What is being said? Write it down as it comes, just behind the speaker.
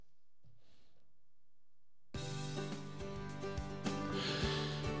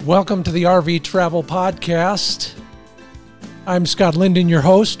Welcome to the RV Travel Podcast. I'm Scott Linden, your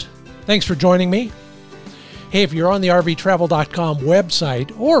host. Thanks for joining me. Hey, if you're on the RVTravel.com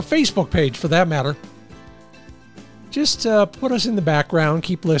website, or Facebook page for that matter, just put us in the background,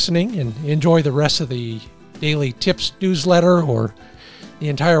 keep listening, and enjoy the rest of the daily tips newsletter or the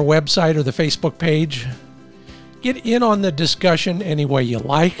entire website or the Facebook page. Get in on the discussion any way you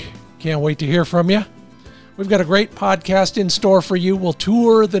like. Can't wait to hear from you. We've got a great podcast in store for you. We'll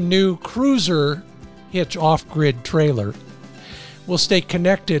tour the new Cruiser Hitch off-grid trailer. We'll stay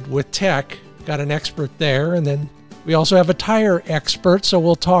connected with tech. Got an expert there. And then we also have a tire expert, so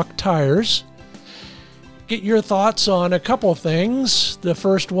we'll talk tires. Get your thoughts on a couple things. The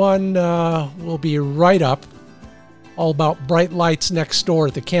first one will be right up, all about bright lights next door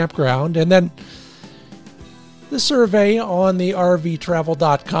at the campground. And then the survey on the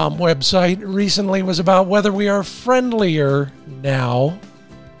RVTravel.com website recently was about whether we are friendlier now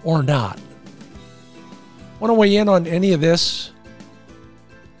or not. Want to weigh in on any of this?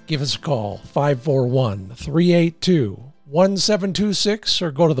 Give us a call, 541-382-1726,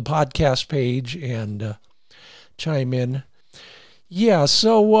 or go to the podcast page and chime in. Yeah,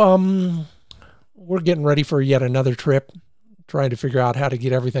 so we're getting ready for yet another trip, trying to figure out how to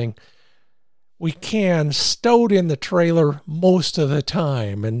get everything we can stowed in the trailer most of the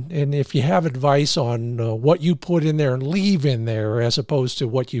time. And if you have advice on what you put in there and leave in there as opposed to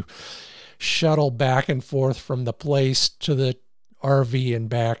what you shuttle back and forth from the place to the RV and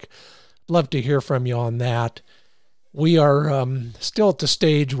back, I'd love to hear from you on that. We are still at the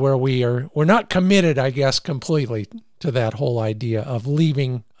stage where we're not committed, I guess, completely to that whole idea of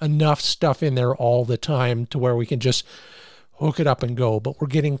leaving enough stuff in there all the time to where we can just hook it up and go, but we're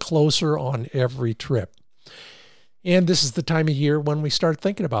getting closer on every trip. And this is the time of year when we start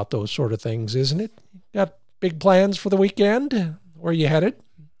thinking about those sort of things, isn't it? Got big plans for the weekend? Where are you headed?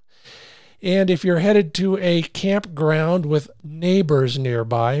 And if you're headed to a campground with neighbors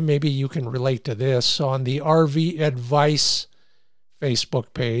nearby, maybe you can relate to this on the RV Advice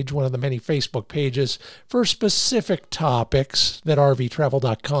Facebook page, one of the many Facebook pages for specific topics that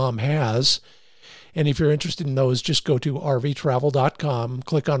RVTravel.com has. And if you're interested in those, just go to RVTravel.com,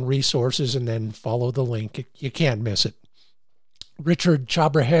 click on resources, and then follow the link. You can't miss it. Richard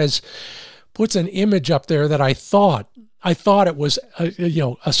Chabrahez puts an image up there that I thought it was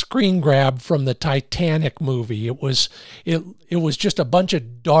a screen grab from the Titanic movie. It was just a bunch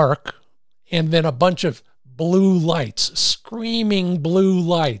of dark and then a bunch of blue lights, screaming blue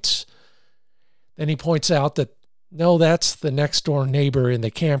lights. Then he points out that no, that's the next door neighbor in the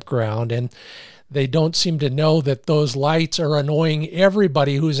campground, and they don't seem to know that those lights are annoying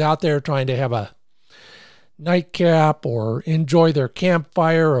everybody who's out there trying to have a nightcap or enjoy their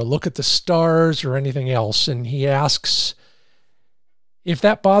campfire or look at the stars or anything else. And he asks if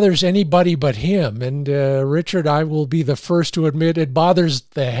that bothers anybody but him. And Richard, I will be the first to admit it bothers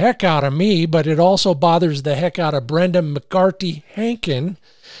the heck out of me, but it also bothers the heck out of Brenda McCarty Hankin.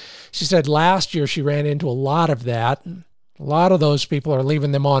 She said last year she ran into a lot of that. A lot of those people are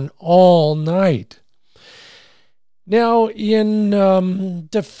leaving them on all night. Now, in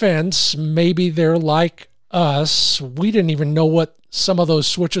defense, maybe they're like us. We didn't even know what some of those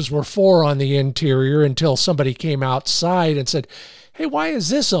switches were for on the interior until somebody came outside and said, hey, why is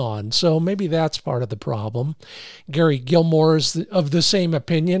this on? So maybe that's part of the problem. Gary Gilmore is of the same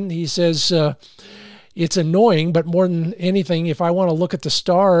opinion. He says, it's annoying, but more than anything, if I want to look at the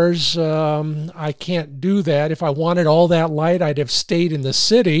stars, I can't do that. If I wanted all that light, I'd have stayed in the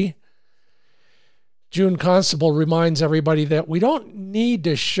city. June Constable reminds everybody that we don't need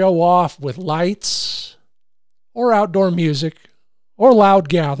to show off with lights or outdoor music or loud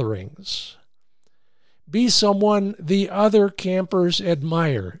gatherings. Be someone the other campers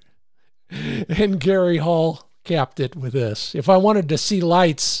admire. And Gary Hall capped it with this: if I wanted to see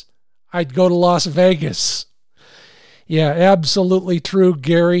lights, I'd go to Las Vegas. Yeah, absolutely true,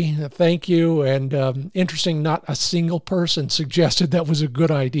 Gary. Thank you. And interesting, not a single person suggested that was a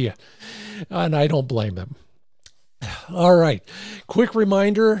good idea. And I don't blame them. All right. Quick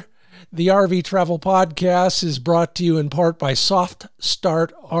reminder, the RV Travel Podcast is brought to you in part by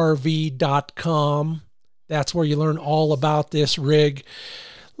SoftStartRV.com. That's where you learn all about this rig.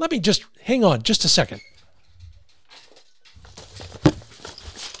 Let me just hang on just a second.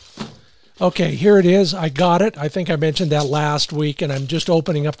 Okay, here it is. I got it. I think I mentioned that last week, and I'm just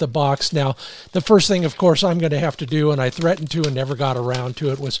opening up the box now. The first thing, of course, I'm going to have to do, and I threatened to and never got around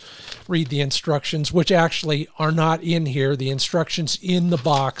to it, was read the instructions, which actually are not in here. The instructions in the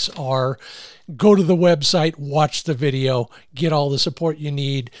box are go to the website, watch the video, get all the support you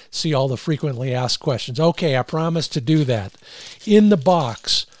need, see all the frequently asked questions. Okay, I promise to do that. In the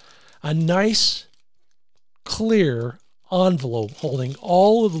box a nice, clear envelope holding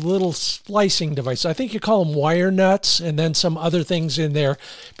all of the little splicing devices. I think you call them wire nuts, and then some other things in there,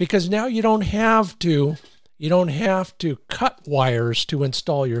 because now you don't have to cut wires to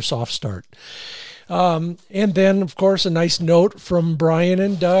install your Soft Start. And then, of course, a nice note from Brian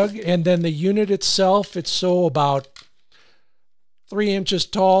and Doug. And then the unit itself, it's about 3 inches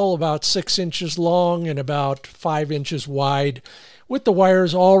tall, about 6 inches long, and about 5 inches wide, with the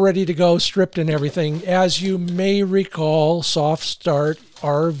wires all ready to go, stripped and everything. As you may recall, Soft Start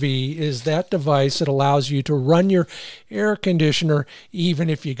RV is that device that allows you to run your air conditioner even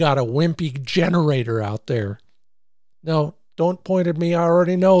if you got a wimpy generator out there. No, don't point at me. I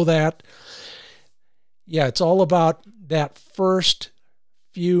already know that. Yeah, it's all about that first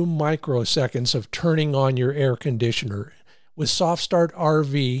few microseconds of turning on your air conditioner. With Soft Start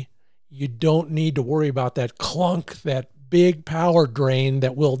RV, you don't need to worry about that clunk, that big power drain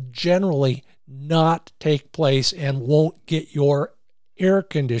that will generally not take place and won't get your air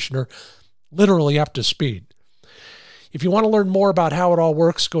conditioner literally up to speed. If you want to learn more about how it all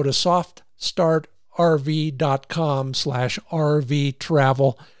works, go to softstartrv.com/RV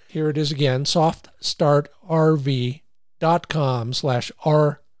travel. Here it is again,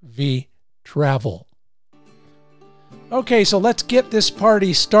 softstartrv.com/RV travel. Okay, so let's get this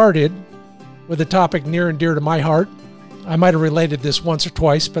party started with a topic near and dear to my heart. I might have related this once or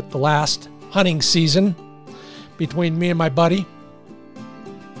twice, but the last hunting season between me and my buddy,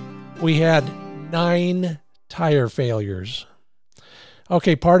 we had 9 tire failures.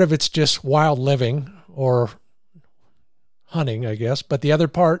 Okay, part of it's just wild living or hunting, I guess, but the other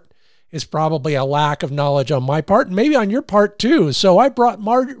part is probably a lack of knowledge on my part and maybe on your part too. So I brought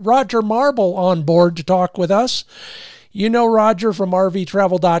Roger Marble on board to talk with us. You know Roger from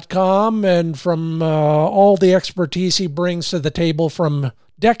RVTravel.com and from all the expertise he brings to the table from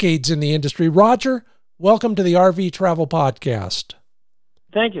decades in the industry. Roger, welcome to the RV Travel Podcast.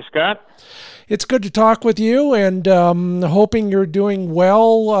 Thank you, Scott. It's good to talk with you, and hoping you're doing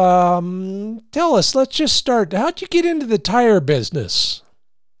well. Tell us, let's just start. How'd you get into the tire business?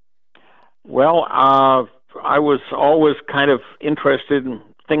 Well, I was always kind of interested in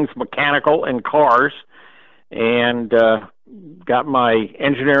things mechanical and cars, and got my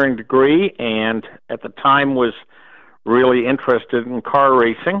engineering degree, and at the time was really interested in car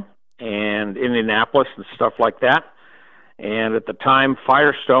racing and Indianapolis and stuff like that. And at the time,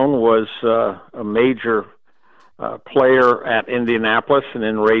 Firestone was a major player at Indianapolis and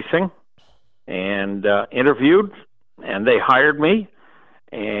in racing, and interviewed, and they hired me,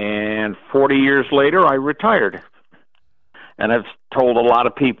 and 40 years later, I retired. And I've told a lot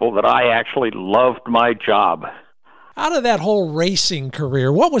of people that I actually loved my job. Out of that whole racing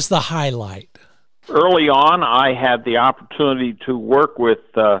career, what was the highlight? Early on, I had the opportunity to work with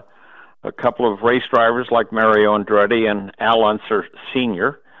a couple of race drivers like Mario Andretti and Al Unser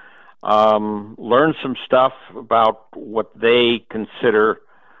Sr., learned some stuff about what they consider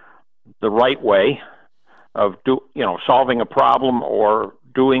the right way of solving a problem or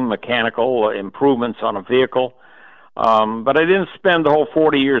doing mechanical improvements on a vehicle. But I didn't spend the whole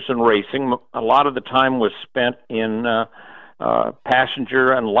 40 years in racing. A lot of the time was spent in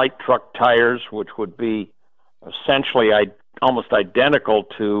passenger and light truck tires, which would be essentially almost identical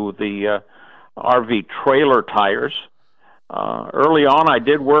to the RV trailer tires. Early on, I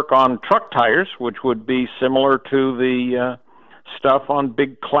did work on truck tires, which would be similar to the stuff on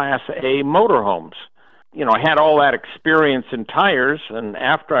big Class A motorhomes. I had all that experience in tires, and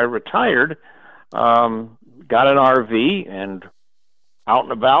after I retired, got an RV and out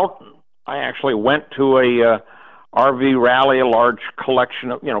and about. I actually went to a RV rally, a large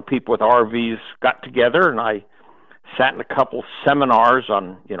collection of people with RVs got together, and I sat in a couple seminars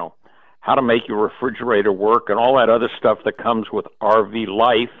on how to make your refrigerator work and all that other stuff that comes with RV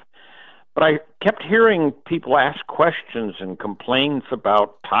life. But I kept hearing people ask questions and complaints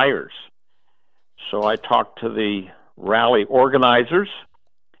about tires. So I talked to the rally organizers,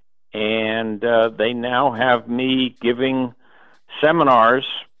 and they now have me giving seminars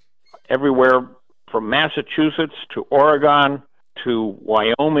everywhere from Massachusetts to Oregon to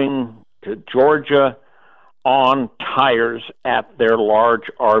Wyoming to Georgia on tires at their large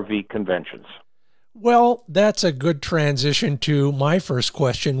RV conventions. Well, that's a good transition to my first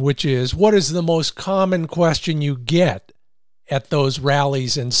question, which is, what is the most common question you get at those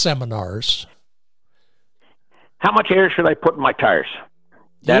rallies and seminars? How much air should I put in my tires?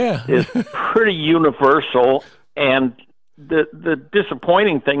 That is pretty universal, and the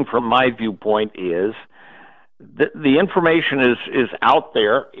disappointing thing from my viewpoint is the information is out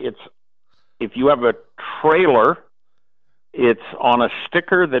there. It's if you have a trailer It's on a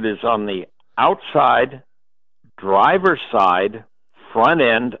sticker that is on the outside driver's side front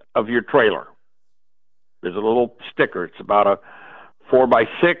end of your trailer. There's a little sticker. It's about a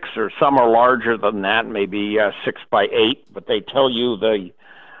 4x6, or some are larger than that, maybe 6x8, but they tell you the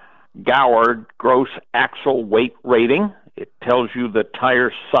Gower gross axle weight rating. It tells you the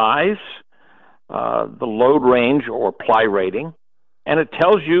tire size, the load range or ply rating, and it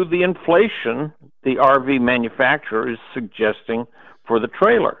tells you the inflation the RV manufacturer is suggesting for the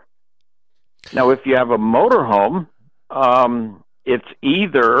trailer. Now, if you have a motorhome, it's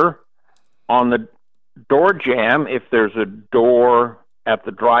either on the door jamb if there's a door at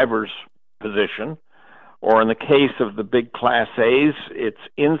the driver's position, or in the case of the big Class A's, it's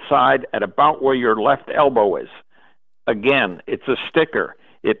inside at about where your left elbow is. Again, it's a sticker.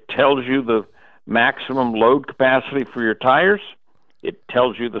 It tells you the maximum load capacity for your tires. It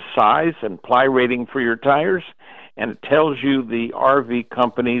tells you the size and ply rating for your tires, and it tells you the RV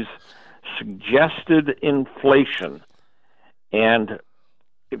company's suggested inflation. And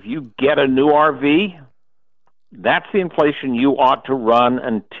if you get a new RV, that's the inflation you ought to run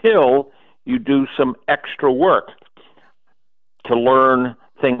until you do some extra work to learn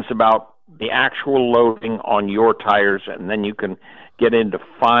things about the actual loading on your tires, and then you can get into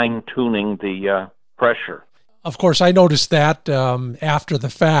fine-tuning the pressure. Of course, I noticed that after the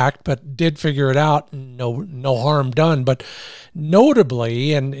fact, but did figure it out. No harm done. But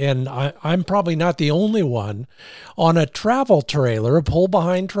notably, and I'm probably not the only one, on a travel trailer, a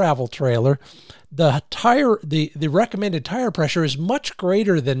pull-behind travel trailer, the recommended tire pressure is much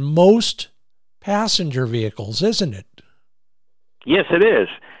greater than most passenger vehicles, isn't it? Yes, it is.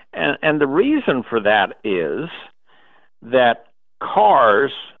 And the reason for that is that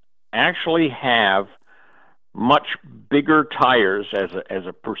cars actually have much bigger tires as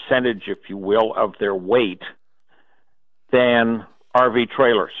a percentage, if you will, of their weight than RV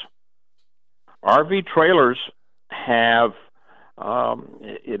trailers. RV trailers have,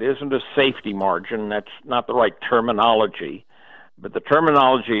 it isn't a safety margin, that's not the right terminology, but the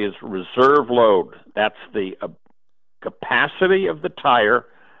terminology is reserve load. That's the capacity of the tire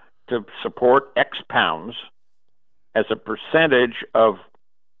to support X pounds as a percentage of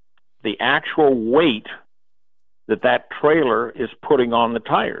the actual weight that trailer is putting on the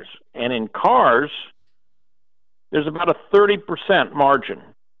tires. And in cars, there's about a 30% margin,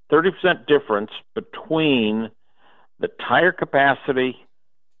 30% difference between the tire capacity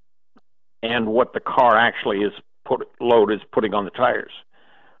and what the car actually is putting on the tires.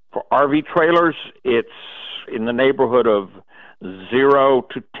 For RV trailers, it's in the neighborhood of 0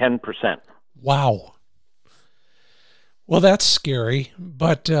 to 10%. Wow. Well, that's scary,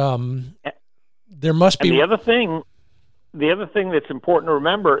 but there must be. And the other thing that's important to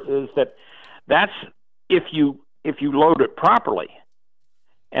remember is that's if you load it properly.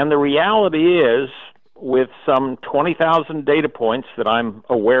 And the reality is, with some 20,000 data points that I'm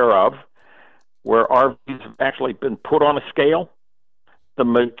aware of, where RVs have actually been put on a scale, the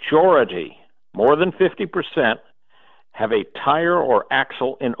majority, more than 50%, have a tire or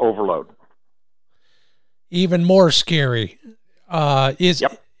axle in overload. Even more scary.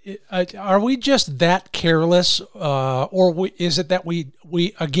 Yep. Are we just that careless, or is it that we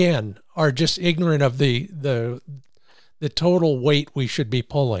again are just ignorant of the total weight we should be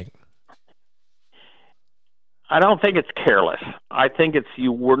pulling? I don't think it's careless. I think it's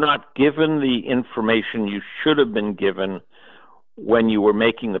you were not given the information you should have been given when you were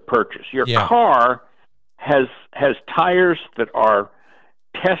making the purchase. Your car has tires that are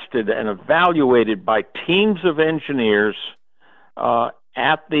tested and evaluated by teams of engineers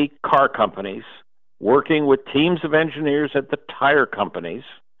at the car companies, working with teams of engineers at the tire companies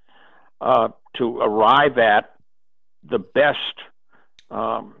to arrive at the best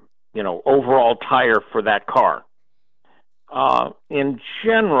overall tire for that car. In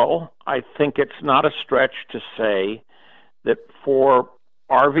general, I think it's not a stretch to say that for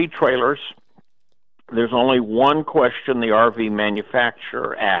RV trailers, there's only one question the RV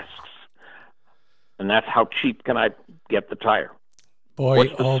manufacturer asks, and that's how cheap can I get the tire? Boy,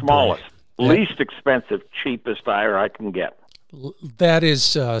 what's the smallest, least expensive, cheapest tire I can get? That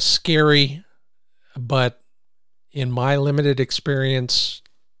is scary, but in my limited experience,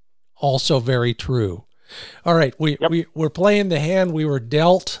 also very true. All right, we're playing the hand we were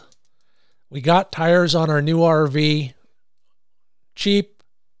dealt. We got tires on our new RV, cheap,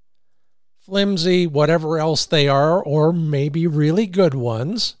 flimsy, whatever else they are, or maybe really good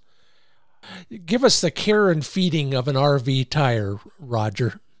ones. Give us the care and feeding of an RV tire,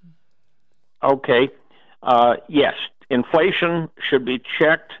 Roger. Okay. Yes, inflation should be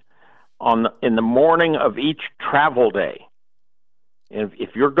checked in the morning of each travel day. And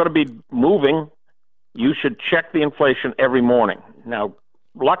if you're going to be moving, you should check the inflation every morning. Now,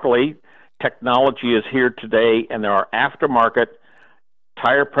 luckily, technology is here today, and there are aftermarket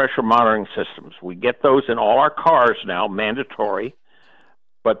tire pressure monitoring systems. We get those in all our cars now, mandatory,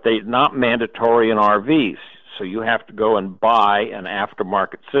 but they're not mandatory in RVs. So you have to go and buy an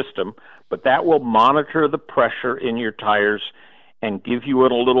aftermarket system, but that will monitor the pressure in your tires and give you a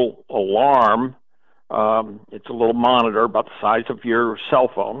little alarm. It's a little monitor about the size of your cell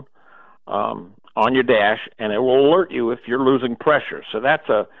phone on your dash, and it will alert you if you're losing pressure. So that's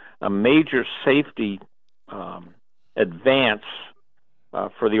a major safety advance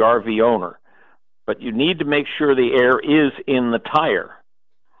for the RV owner. But you need to make sure the air is in the tire.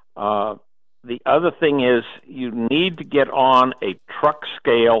 The other thing is you need to get on a truck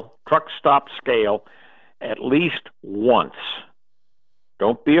stop scale at least once.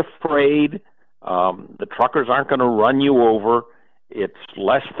 Don't be afraid. The truckers aren't going to run you over. It's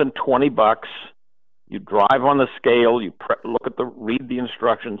less than $20. You drive on the scale, you read the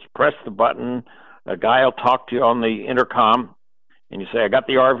instructions, press the button. A guy will talk to you on the intercom, and you say, I got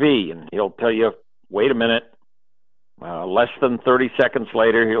the RV, and he'll tell you, wait a minute. Less than 30 seconds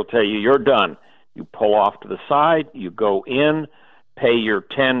later, he'll tell you, you're done. You pull off to the side, you go in, pay your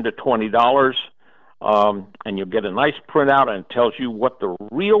 $10 to $20, and you'll get a nice printout, and it tells you what the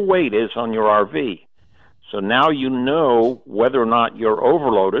real weight is on your RV. So now you know whether or not you're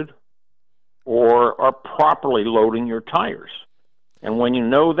overloaded or are properly loading your tires. And when you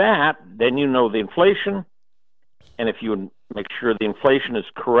know that, then you know the inflation, and if you make sure the inflation is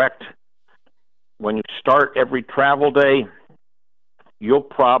correct when you start every travel day, you'll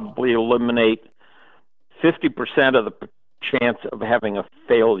probably eliminate 50% of the chance of having a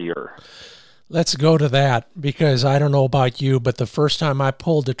failure. Let's go to that, because I don't know about you, but the first time I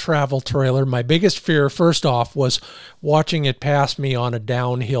pulled a travel trailer, my biggest fear, first off, was watching it pass me on a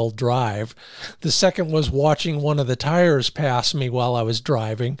downhill drive. The second was watching one of the tires pass me while I was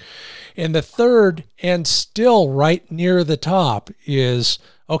driving. And the third, and still right near the top, is,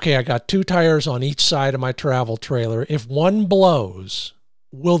 okay, I got 2 tires on each side of my travel trailer. If one blows,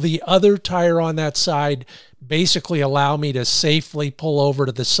 will the other tire on that side basically allow me to safely pull over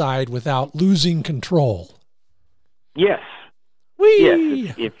to the side without losing control? Yes.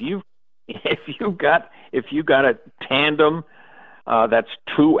 Whee! Yes. If you got a tandem that's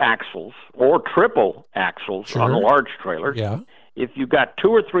 2 axles or triple axles Sure. on a large trailer. Yeah. If you got 2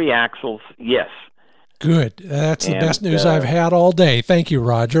 or 3 axles, yes. Good. That's the best news I've had all day. Thank you,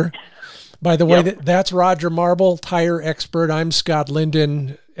 Roger. By the way, that's Roger Marble, tire expert. I'm Scott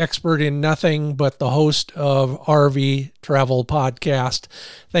Linden, expert in nothing but the host of RV Travel Podcast.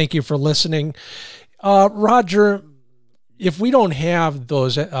 Thank you for listening. Roger, if we don't have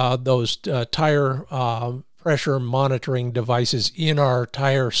those tire pressure monitoring devices in our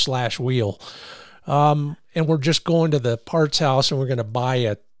tire/wheel, and we're just going to the parts house and we're going to buy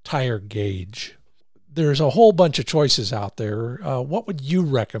a tire gauge, there's a whole bunch of choices out there. What would you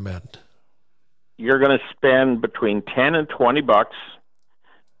recommend? You're going to spend between $10 and $20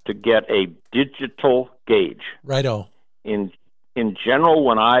 to get a digital gauge. Righto. In general,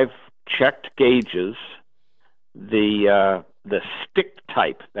 when I've checked gauges, the stick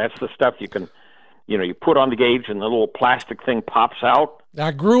type, that's the stuff you can, you put on the gauge and the little plastic thing pops out.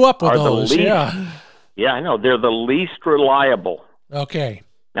 I grew up with those. Yeah, I know. They're the least reliable. Okay.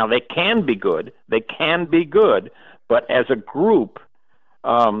 Now, they can be good, but as a group,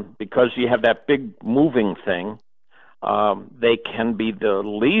 because you have that big moving thing, they can be the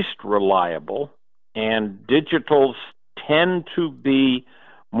least reliable, and digitals tend to be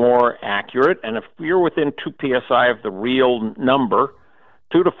more accurate. And if you're within 2 psi of the real number,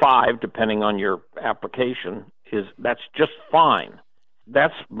 2 to 5, depending on your application, that's just fine.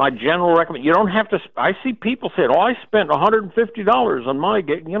 That's my general recommendation. You don't have to. I see people say, I spent $150 on my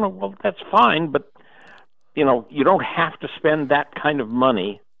gauge. Well, that's fine, but you don't have to spend that kind of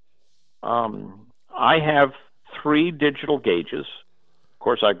money. I have 3 digital gauges. Of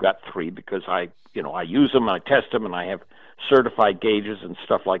course, I've got 3 because I use them, I test them, and I have certified gauges and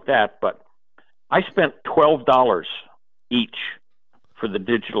stuff like that. But I spent $12 each for the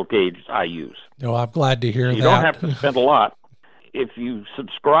digital gauges I use. No, I'm glad to hear that. You don't have to spend a lot. If you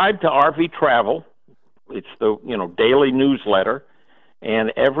subscribe to RV Travel, it's the daily newsletter,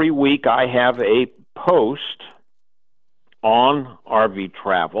 and every week I have a post on RV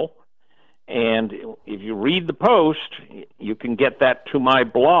Travel, and if you read the post, you can get that to my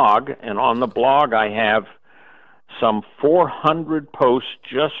blog, and on the blog I have some 400 posts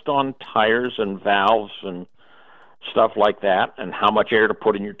just on tires and valves and stuff like that, and how much air to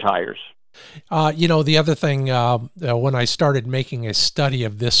put in your tires. The other thing, when I started making a study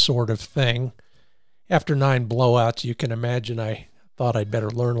of this sort of thing, after 9 blowouts, you can imagine I thought I'd better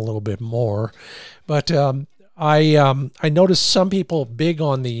learn a little bit more. But I noticed some people big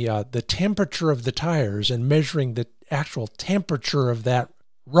on the temperature of the tires and measuring the actual temperature of that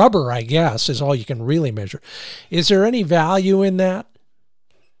rubber, I guess, is all you can really measure. Is there any value in that?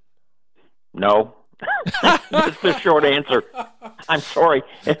 No. That's the short answer. I'm sorry,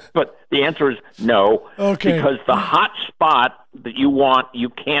 but the answer is no. Okay. Because the hot spot that you want, you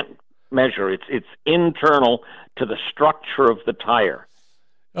can't measure. It's internal to the structure of the tire.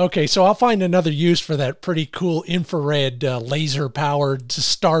 Okay, so I'll find another use for that pretty cool infrared laser-powered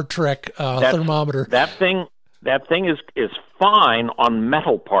Star Trek thermometer. That thing is fine on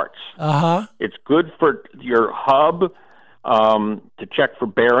metal parts. Uh-huh. It's good for your hub to check for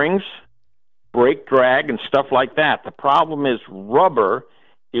bearings, brake drag, and stuff like that. The problem is rubber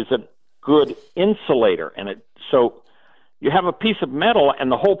is a good insulator, and so you have a piece of metal,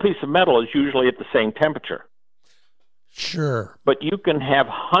 and the whole piece of metal is usually at the same temperature. Sure. But you can have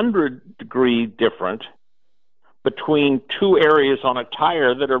 100-degree difference between two areas on a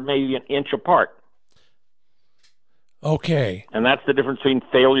tire that are maybe an inch apart. Okay. And that's the difference between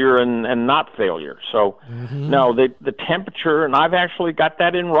failure and not failure. So, no, the temperature, and I've actually got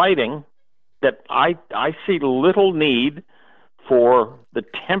that in writing, that I see little need for the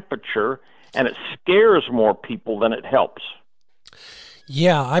temperature, and it scares more people than it helps.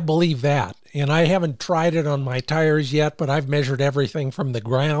 Yeah, I believe that. And I haven't tried it on my tires yet, but I've measured everything from the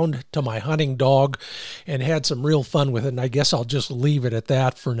ground to my hunting dog and had some real fun with it. And I guess I'll just leave it at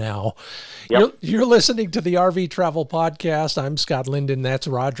that for now. Yep. You're listening to the RV Travel Podcast. I'm Scott Linden. That's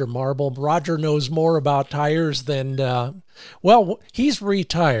Roger Marble. Roger knows more about tires than, he's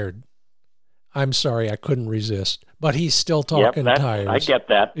retired. I'm sorry, I couldn't resist. But he's still talking tires. I get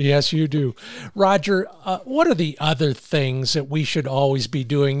that. Yes, you do. Roger, what are the other things that we should always be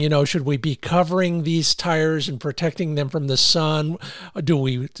doing? Should we be covering these tires and protecting them from the sun? Do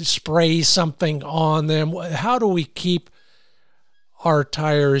we spray something on them? How do we keep our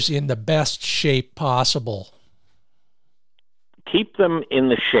tires in the best shape possible? Keep them in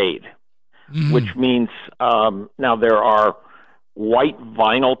the shade, which means now there are white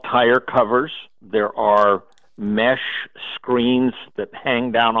vinyl tire covers. There are mesh screens that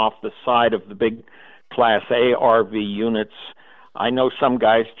hang down off the side of the big Class A RV units. I know some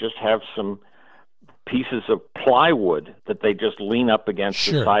guys just have some pieces of plywood that they just lean up against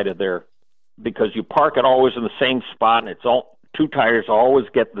the side of their, because you park it always in the same spot, and it's all two tires always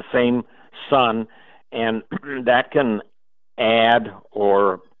get the same sun, and that can add,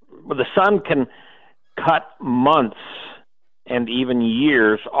 or the sun can cut months and even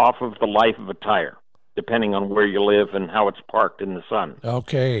years off of the life of a tire, depending on where you live and how it's parked in the sun.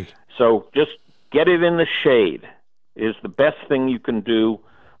 Okay. So just get it in the shade is the best thing you can do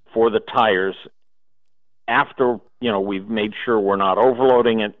for the tires after, we've made sure we're not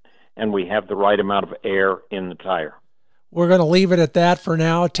overloading it and we have the right amount of air in the tire. We're going to leave it at that for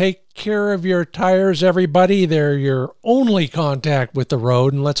now. Take care of your tires, everybody. They're your only contact with the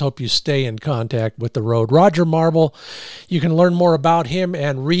road, and let's hope you stay in contact with the road. Roger Marble, you can learn more about him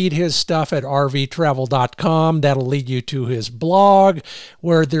and read his stuff at rvtravel.com. That'll lead you to his blog,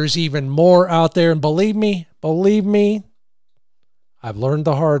 where there's even more out there. And believe me, I've learned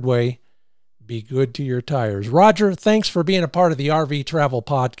the hard way. Be good to your tires. Roger, thanks for being a part of the RV Travel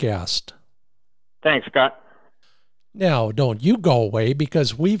Podcast. Thanks, Scott. Now, don't you go away,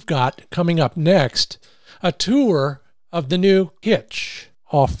 because we've got coming up next a tour of the new Hitch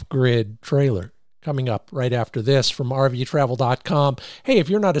off-grid trailer coming up right after this from rvtravel.com. Hey, if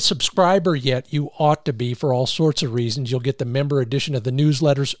you're not a subscriber yet, you ought to be for all sorts of reasons. You'll get the member edition of the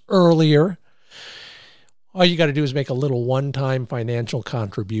newsletters earlier. All you got to do is make a little one-time financial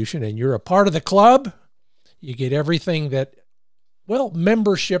contribution, and you're a part of the club. You get everything that,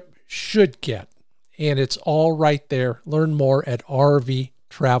 membership should get. And it's all right there. Learn more at rvtravel.com.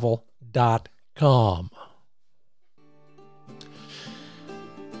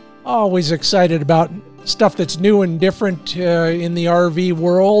 Always excited about stuff that's new and different in the RV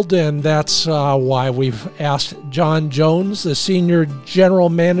world, and that's why we've asked John Jones, the Senior General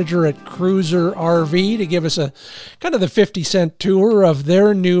Manager at Cruiser RV, to give us a kind of the 50-cent tour of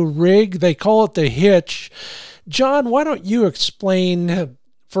their new rig. They call it the Hitch. John, why don't you explain,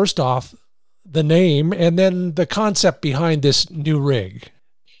 first off, the name and then the concept behind this new rig?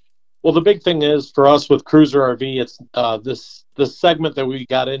 Well, the big thing is for us with Cruiser RV, it's this the segment that we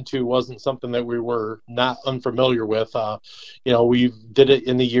got into wasn't something that we were not unfamiliar with. We did it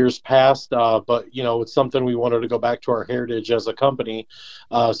in the years past, but it's something we wanted to go back to our heritage as a company.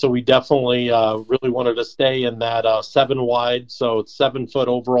 So we definitely really wanted to stay in that 7 wide, so it's 7 foot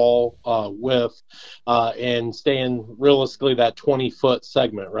overall width, and stay in realistically that 20-foot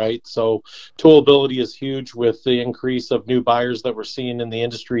segment, right? So towability is huge with the increase of new buyers that we're seeing in the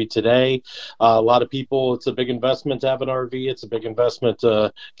industry today. A lot of people, it's a big investment to have an RV. It's a big investment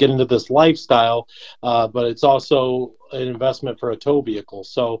to get into this lifestyle, but it's also an investment for a tow vehicle.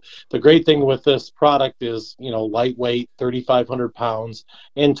 So the great thing with this product is, lightweight, 3,500 pounds,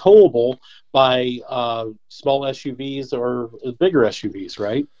 and towable by small SUVs or bigger SUVs,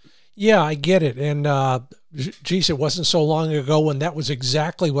 right? Yeah, I get it. And geez, it wasn't so long ago when that was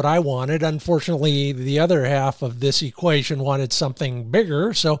exactly what I wanted. Unfortunately, the other half of this equation wanted something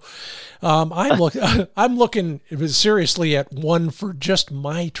bigger. So I'm looking seriously at one for just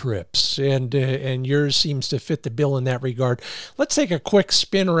my trips, and yours seems to fit the bill in that regard. Let's take a quick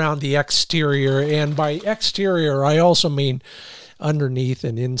spin around the exterior, and by exterior, I also mean underneath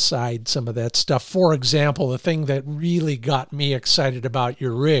and inside some of that stuff. For example, the thing that really got me excited about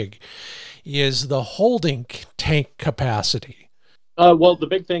your rig is the holding tank capacity. Well, the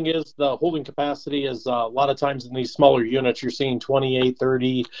big thing is the holding capacity is a lot of times in these smaller units, you're seeing 28,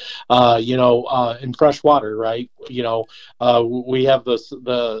 30, in fresh water, right? We have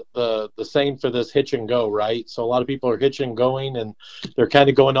the same for this hitch and go, right? So a lot of people are hitch and going, and they're kind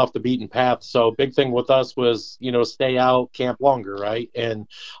of going off the beaten path. So big thing with us was, stay out, camp longer, right? And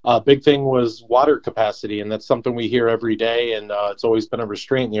big thing was water capacity, and that's something we hear every day, and it's always been a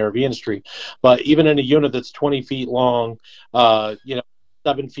restraint in the RV industry. But even in a unit that's 20 feet long,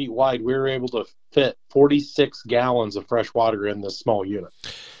 7 feet wide, we were able to fit 46 gallons of fresh water in this small unit.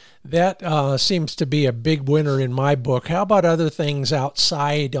 That seems to be a big winner in my book. How about other things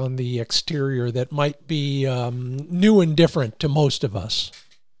outside on the exterior that might be new and different to most of us?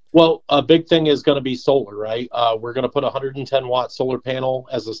 Well, a big thing is going to be solar, right? We're going to put a 110-watt solar panel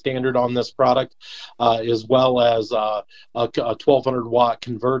as a standard on this product, as well as a 1,200-watt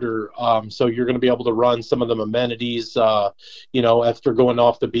converter. So you're going to be able to run some of the amenities, after going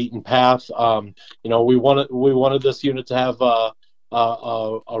off the beaten path. We wanted this unit to have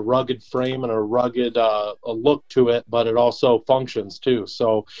a rugged frame and a rugged a look to it, but it also functions too.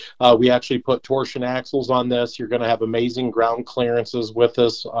 So we actually put torsion axles on this. You're going to have amazing ground clearances with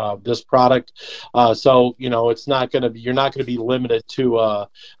this product. So it's not going to be, you're not going to be limited to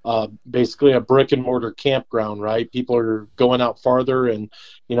basically a brick and mortar campground, right? People are going out farther, and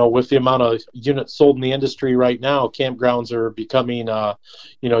with the amount of units sold in the industry right now, campgrounds are becoming,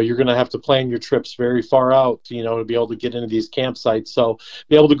 you're going to have to plan your trips very far out, to be able to get into these campsites. So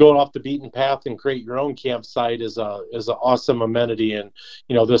be able to go off the beaten path and create your own campsite is an awesome amenity. And,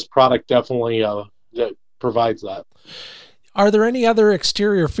 this product definitely that provides that. Are there any other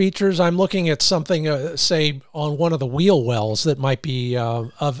exterior features? I'm looking at something, say, on one of the wheel wells that might be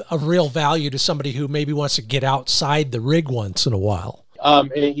of real value to somebody who maybe wants to get outside the rig once in a while.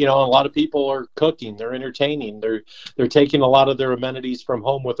 And, a lot of people are cooking, they're entertaining, they're taking a lot of their amenities from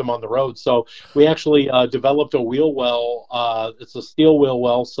home with them on the road. So we actually developed a wheel well. It's a steel wheel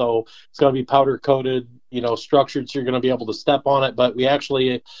well, so it's going to be powder coated, structured, so you're going to be able to step on it. But we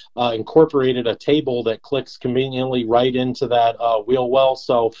actually incorporated a table that clicks conveniently right into that wheel well.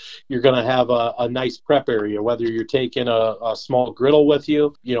 So you're going to have a nice prep area, whether you're taking a small griddle with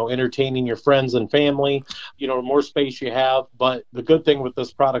you, entertaining your friends and family, more space you have. But the good thing with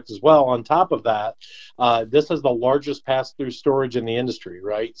this product as well, on top of that, this is the largest pass-through storage in the industry,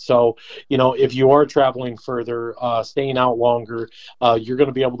 right? So, if you are traveling further, staying out longer, you're going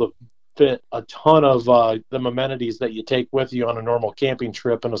to be able to fit a ton of the amenities that you take with you on a normal camping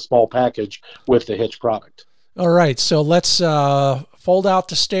trip in a small package with the Hitch product. All right, so let's fold out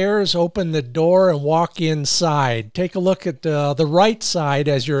the stairs, open the door, and walk inside. Take a look at the right side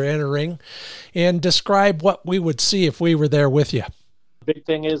as you're entering, and describe what we would see if we were there with you. Big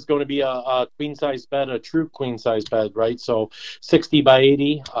thing is going to be a queen size bed, a true queen size bed, right? So 60 by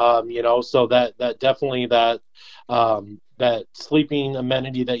 80, so that definitely that sleeping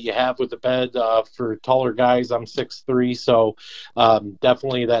amenity that you have with the bed for taller guys. I'm 6'3", so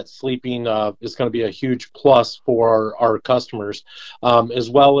definitely that sleeping is going to be a huge plus for our customers, as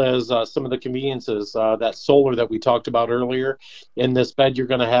well as some of the conveniences. That solar that we talked about earlier, in this bed you're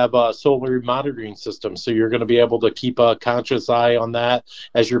going to have a solar monitoring system, so you're going to be able to keep a conscious eye on that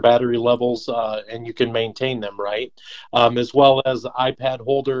as your battery levels, and you can maintain them, right? As well as the iPad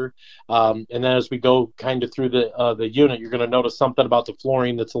holder, and then as we go kind of through the unit, you're you're going to notice something about the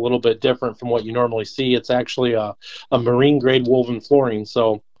flooring that's a little bit different from what you normally see. It's actually a marine grade woven flooring.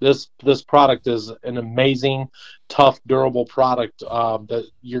 So this product is an amazing, tough, durable product that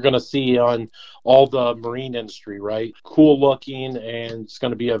you're going to see on all the marine industry, right? Cool looking, and it's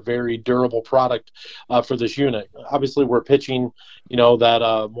going to be a very durable product for this unit. Obviously, we're pitching,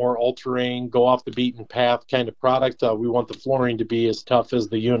 that more all-terrain, go off the beaten path kind of product. We want the flooring to be as tough as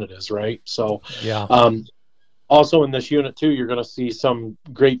the unit is, right? So, yeah. Also in this unit too, you're going to see some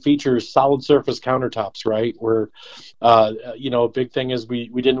great features, solid surface countertops, right? Where, a big thing is we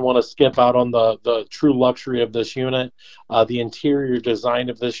didn't want to skip out on the true luxury of this unit. The interior design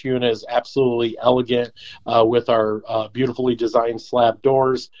of this unit is absolutely elegant with our beautifully designed slab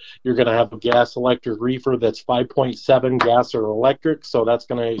doors. You're going to have a gas electric reefer that's 5.7 gas or electric, so that's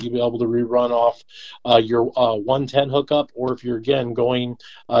going to be able to rerun off your 110 hookup, or if you're again going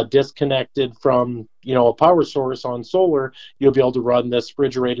disconnected from a power source on solar, you'll be able to run this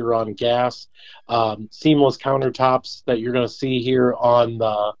refrigerator on gas. Seamless countertops that you're going to see here on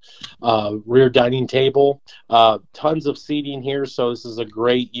the rear dining table. Tons of seating here, so this is a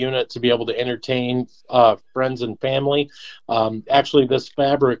great unit to be able to entertain friends and family. Actually, this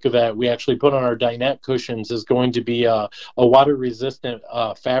fabric that we actually put on our dinette cushions is going to be a water-resistant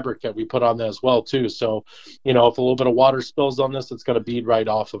fabric that we put on that as well, too. So, if a little bit of water spills on this, it's going to bead right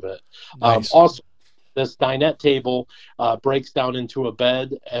off of it. Nice. Also, this dinette table breaks down into a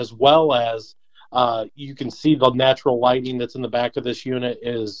bed, as well as you can see the natural lighting that's in the back of this unit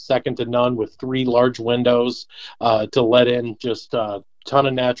is second to none, with 3 large windows to let in just a ton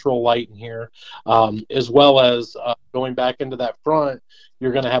of natural light in here, as well as going back into that front.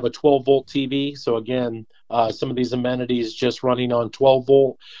 You're going to have a 12-volt TV. So again, some of these amenities just running on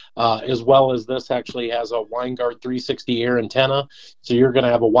 12-volt, as well as this actually has a Winegard 360 air antenna. So you're going to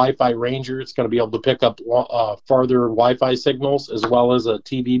have a Wi-Fi Ranger. It's going to be able to pick up farther Wi-Fi signals, as well as a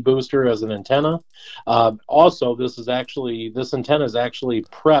TV booster as an antenna. Also, this antenna is actually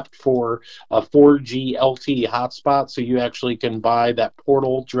prepped for a 4G LTE hotspot. So you actually can buy that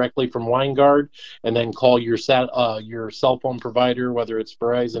portal directly from Winegard and then call your cell phone provider, whether it's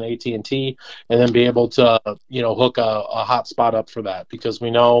Verizon, AT&T, and then be able to hook a hotspot up for that, because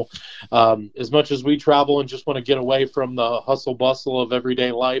we know as much as we travel and just want to get away from the hustle bustle of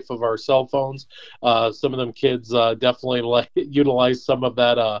everyday life of our cell phones, some of them kids definitely utilize some of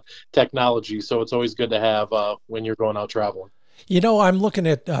that technology. So it's always good to have when you're going out traveling. I'm looking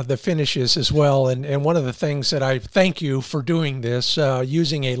at the finishes as well, and one of the things that I thank you for doing this,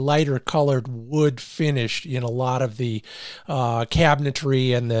 using a lighter colored wood finish in a lot of the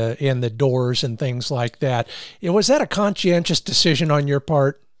cabinetry and the doors and things like that. Was that a conscientious decision on your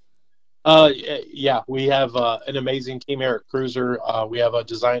part? Yeah, we have an amazing team here at Cruiser. We have a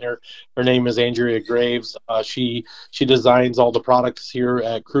designer. Her name is Andrea Graves. She designs all the products here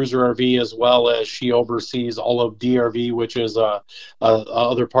at Cruiser RV, as well as she oversees all of DRV, which is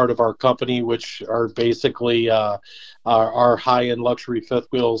other part of our company, which are basically our high-end luxury fifth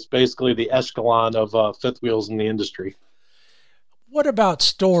wheels, basically the echelon of fifth wheels in the industry. What about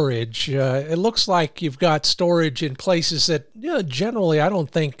storage? It looks like you've got storage in places that generally I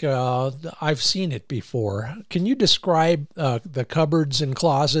don't think I've seen it before. Can you describe the cupboards and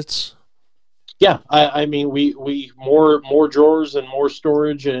closets? Yeah, I mean, we more drawers and more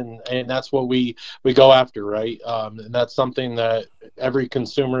storage, and that's what we go after, right? And that's something that every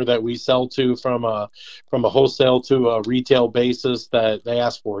consumer that we sell to, from a wholesale to a retail basis, that they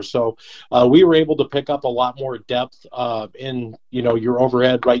ask for. So we were able to pick up a lot more depth in your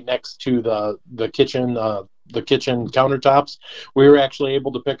overhead right next to the kitchen. The kitchen countertops, we were actually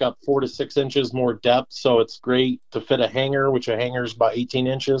able to pick up 4 to 6 inches more depth. So it's great to fit a hanger, which a hanger is about 18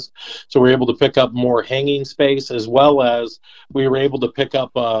 inches. So we're able to pick up more hanging space, as well as we were able to pick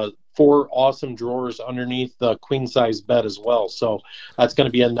up 4 awesome drawers underneath the queen size bed as well. So that's going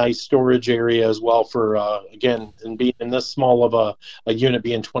to be a nice storage area as well for, again, and being in this small of a unit,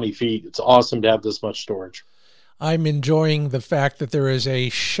 being 20 feet, it's awesome to have this much storage. I'm enjoying the fact that there is a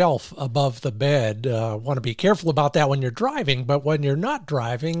shelf above the bed. Want to be careful about that when you're driving, but when you're not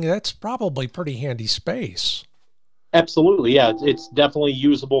driving, that's probably pretty handy space. Absolutely, yeah. It's definitely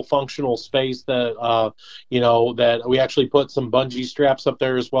usable, functional space that that we actually put some bungee straps up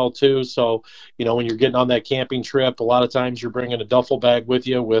there as well too. So when you're getting on that camping trip, a lot of times you're bringing a duffel bag with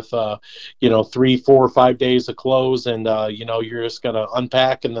you with 3, 4, 5 days of clothes, and you're just gonna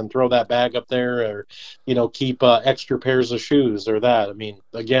unpack and then throw that bag up there, or keep extra pairs of shoes or that. I mean,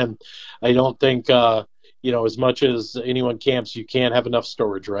 again, I don't think as much as anyone camps, you can't have enough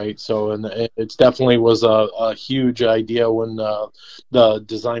storage, right? So, and it's definitely was a huge idea when the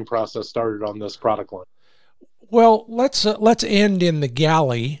design process started on this product line. Well, let's end in the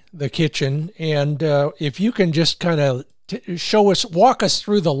galley, the kitchen, and if you can just kind of walk us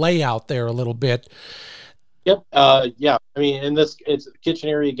through the layout there a little bit. Yep. Yeah. I mean, in this, it's kitchen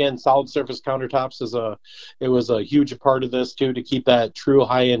area again. Solid surface countertops was a huge part of this too, to keep that true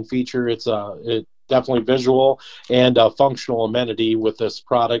high end feature. It's definitely visual and functional amenity with this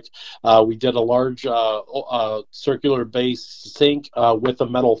product. We did a large circular base sink with a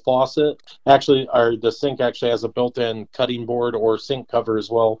metal faucet. Actually, the sink actually has a built-in cutting board or sink cover as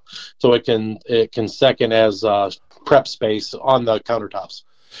well, so it can second as prep space on the countertops.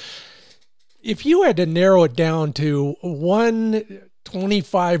 If you had to narrow it down to one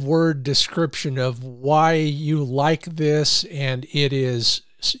 25-word description of why you like this and it is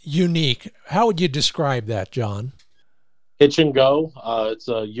unique, how would you describe that, John? Hitch and go. It's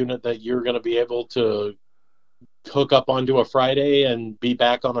a unit that you're going to be able to hook up onto a Friday and be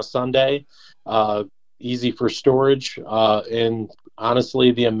back on a Sunday. Easy for storage. And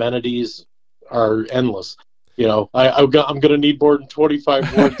honestly, the amenities are endless. You know, I'm going to need more than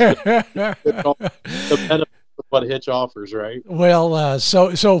 25 words to the benefit of what Hitch offers, right? Well, so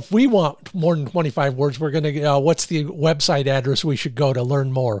if we want more than 25 words, we're going to, what's the website address we should go to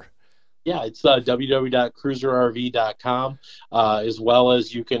learn more? Yeah, it's www.cruiserrv.com, as well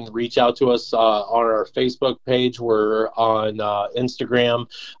as you can reach out to us on our Facebook page. We're on Instagram,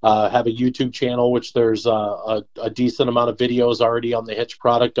 have a YouTube channel, which there's a decent amount of videos already on the Hitch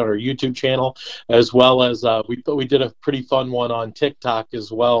product on our YouTube channel, as well as we did a pretty fun one on TikTok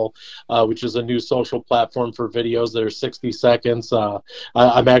as well, which is a new social platform for videos that are 60 seconds.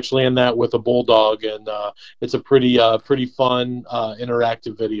 I'm actually in that with a bulldog, and it's a pretty fun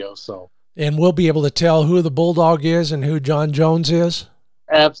interactive video. So. And we'll be able to tell who the bulldog is and who John Jones is?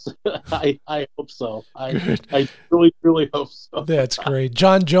 Absolutely. I hope so. I really, really hope so. That's great.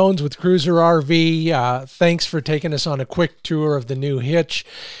 John Jones with Cruiser RV. Thanks for taking us on a quick tour of the new Hitch.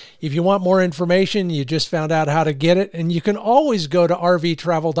 If you want more information, you just found out how to get it, and you can always go to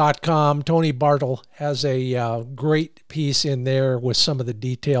rvtravel.com. Tony Bartle has a great piece in there with some of the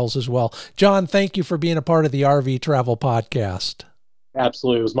details as well. John, thank you for being a part of the RV Travel Podcast.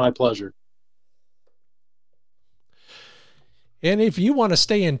 Absolutely. It was my pleasure. And if you want to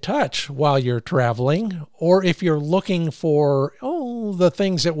stay in touch while you're traveling, or if you're looking for the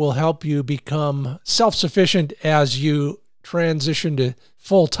things that will help you become self-sufficient as you transition to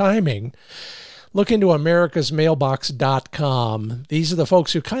full timing, look into americasmailbox.com. These are the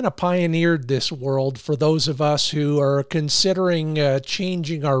folks who kind of pioneered this world for those of us who are considering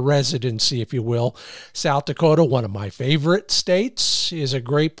changing our residency, if you will. South Dakota, one of my favorite states, is a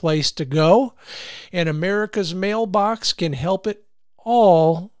great place to go. And America's Mailbox can help it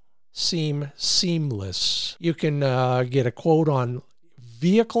all seem seamless. You can get a quote on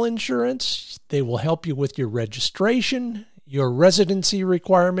vehicle insurance. They will help you with your registration, your residency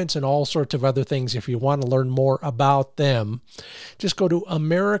requirements, and all sorts of other things. If you want to learn more about them, just go to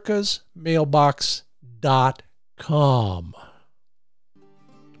americasmailbox.com.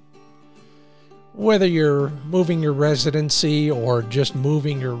 Whether you're moving your residency or just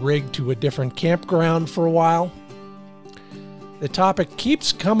moving your rig to a different campground for a while, the topic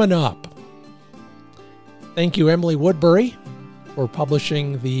keeps coming up. Thank you, Emily Woodbury, for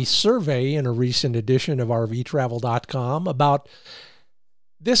publishing the survey in a recent edition of rvtravel.com about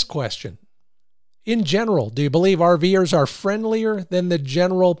this question. In general, do you believe RVers are friendlier than the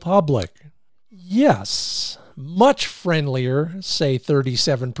general public? Yes, much friendlier, say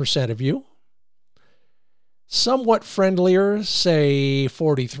 37% of you. Somewhat friendlier, say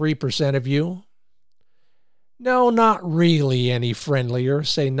 43% of you. No, not really any friendlier,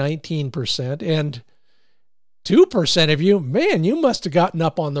 say 19%. And 2% of you, man, you must have gotten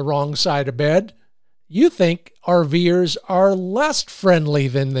up on the wrong side of bed. You think RVers are less friendly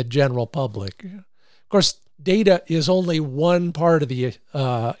than the general public. Of course, data is only one part of the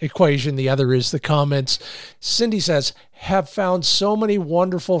equation. The other is the comments. Cindy says, have found so many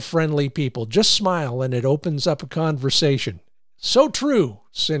wonderful, friendly people. Just smile and it opens up a conversation. So true,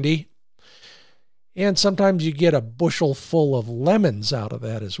 Cindy. And sometimes you get a bushel full of lemons out of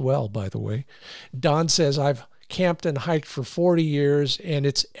that as well, by the way. Don says, I've camped and hiked for 40 years, and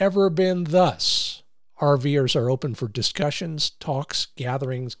it's ever been thus. RVers are open for discussions, talks,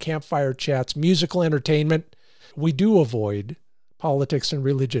 gatherings, campfire chats, musical entertainment. We do avoid politics and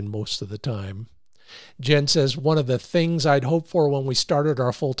religion most of the time. Jen says, one of the things I'd hoped for when we started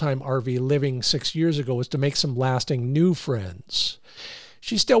our full-time RV living 6 years ago was to make some lasting new friends.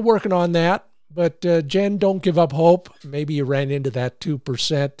 She's still working on that. But Jen, don't give up hope. Maybe you ran into that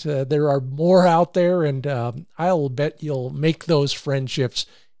 2%. There are more out there, and I'll bet you'll make those friendships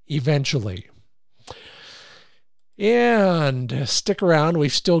eventually. And stick around.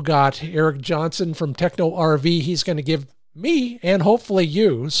 We've still got Eric Johnson from Techno RV. He's going to give me and hopefully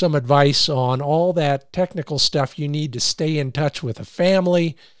you some advice on all that technical stuff you need to stay in touch with a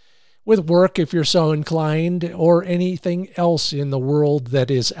family, with work if you're so inclined, or anything else in the world that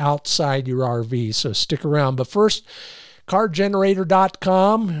is outside your RV. So stick around. But first,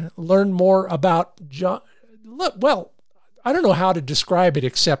 cargenerator.com. Learn more about well, I don't know how to describe it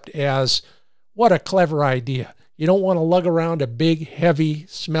except as what a clever idea. You don't want to lug around a big, heavy,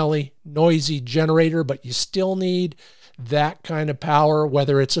 smelly, noisy generator, but you still need that kind of power,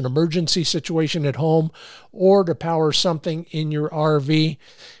 whether it's an emergency situation at home or to power something in your RV.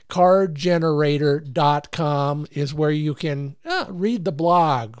 Cargenerator.com is where you can read the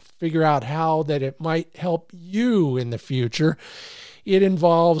blog, figure out how that it might help you in the future. It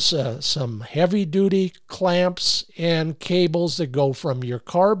involves some heavy-duty clamps and cables that go from your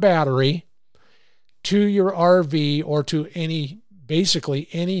car battery to your RV or to basically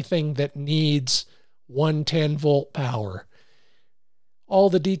anything that needs 110-volt power. All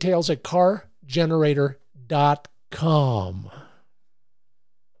the details at cargenerator.com.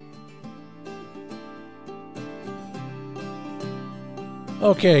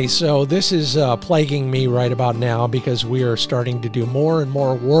 Okay, so this is plaguing me right about now because we are starting to do more and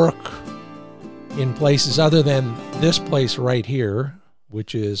more work in places other than this place right here,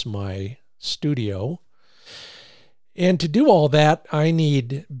 which is my studio. And to do all that, I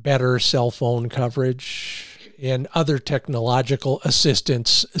need better cell phone coverage and other technological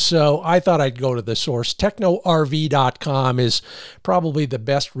assistance. So I thought I'd go to the source. TechnoRV.com is probably the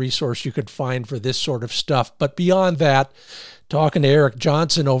best resource you could find for this sort of stuff. But beyond that, talking to Eric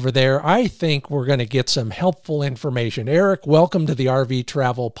Johnson over there, I think we're going to get some helpful information. Eric, welcome to the RV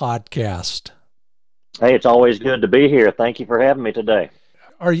Travel Podcast. Hey, it's always good to be here. Thank you for having me today.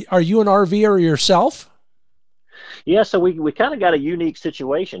 Are you an RVer yourself? Yeah, so we kind of got a unique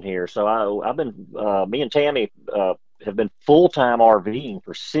situation here. So I've been, me and Tammy have been full-time RVing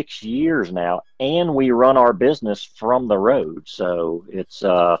for 6 years now, and we run our business from the road. So it's,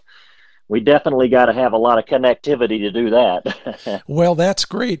 we definitely got to have a lot of connectivity to do that. Well, that's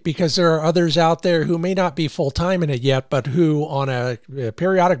great because there are others out there who may not be full-time in it yet, but who on a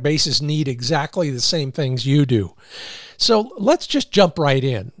periodic basis need exactly the same things you do. So let's just jump right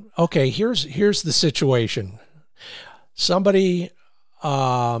in. Okay, here's the situation. Somebody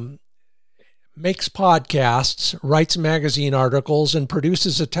makes podcasts, writes magazine articles, and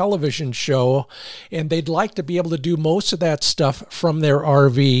produces a television show, and they'd like to be able to do most of that stuff from their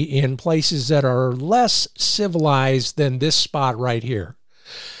RV in places that are less civilized than this spot right here.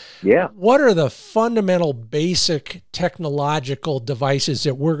 Yeah. What are the fundamental basic technological devices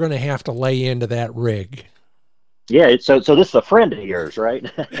that we're going to have to lay into that rig? Yeah, so this is a friend of yours, right?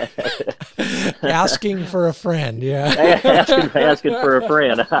 Asking for a friend, yeah. asking for a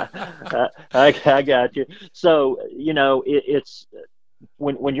friend. I got you. So, it's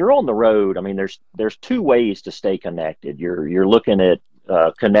when you're on the road, I mean, there's two ways to stay connected. You're looking at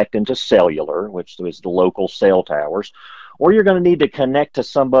connecting to cellular, which is the local cell towers, or you're going to need to connect to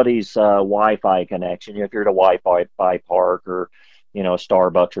somebody's Wi-Fi connection. If you're at a Wi-Fi park or a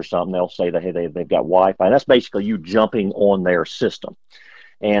Starbucks or something, they'll say that, hey, they've got Wi-Fi. That's basically you jumping on their system.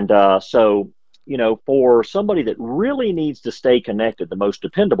 And so, for somebody that really needs to stay connected, the most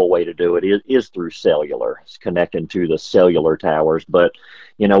dependable way to do it is through cellular. It's connecting to the cellular towers. But,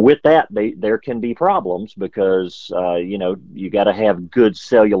 with that, there can be problems because, you got to have good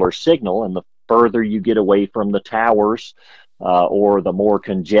cellular signal. And the further you get away from the towers, or the more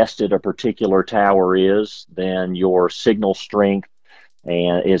congested a particular tower is, then your signal strength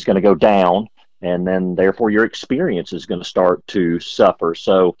is going to go down, and then therefore your experience is going to start to suffer.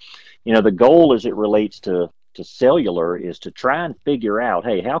 So, the goal as it relates to cellular is to try and figure out,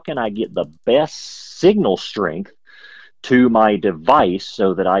 hey, how can I get the best signal strength to my device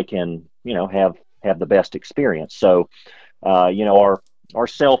so that I can, have the best experience. So, our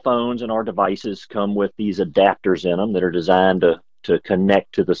cell phones and our devices come with these adapters in them that are designed to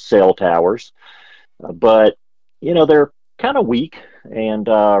connect to the cell towers, but they're kind of weak and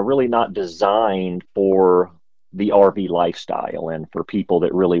really not designed for the RV lifestyle and for people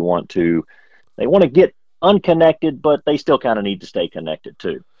that really want to get unconnected, but they still kind of need to stay connected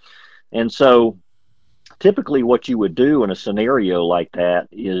too. And so typically what you would do in a scenario like that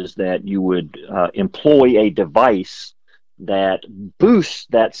is that you would employ a device that boosts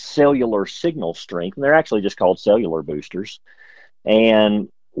that cellular signal strength. And they're actually just called cellular boosters. And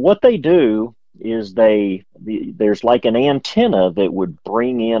what they do is there's like an antenna that would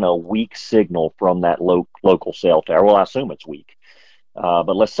bring in a weak signal from that local cell tower. Well, I assume it's weak.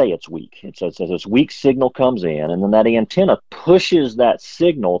 but let's say it's weak. So this weak signal comes in, and then that antenna pushes that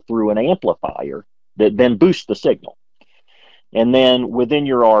signal through an amplifier that then boosts the signal. And then within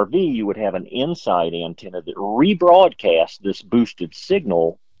your RV, you would have an inside antenna that rebroadcasts this boosted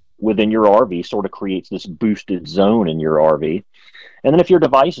signal within your RV, sort of creates this boosted zone in your RV. And then if your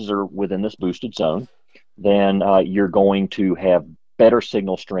devices are within this boosted zone, then you're going to have better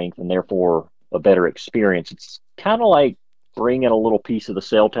signal strength and therefore a better experience. It's kind of like bringing a little piece of the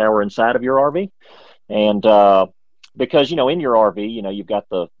cell tower inside of your RV. And because, in your RV, you've got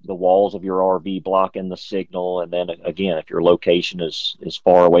the walls of your RV blocking the signal. And then again, if your location is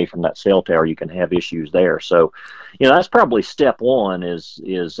far away from that cell tower, you can have issues there. So, that's probably step one is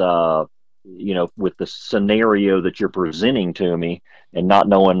with the scenario that you're presenting to me and not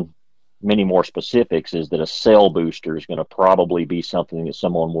knowing many more specifics, is that a cell booster is going to probably be something that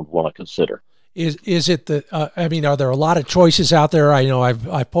someone would want to consider. Is it are there a lot of choices out there? I know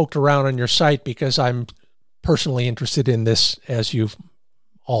I've poked around on your site because I'm personally interested in this, as you've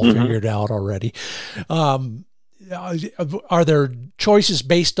all figured out already. Are there choices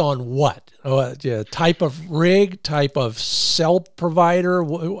based on what? Type of rig, type of cell provider?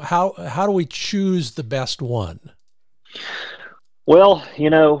 How do we choose the best one? Well,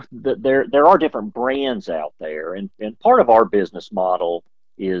 there are different brands out there, and part of our business model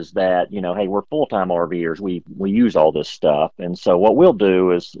is that, hey, we're full-time RVers. We use all this stuff. And so what we'll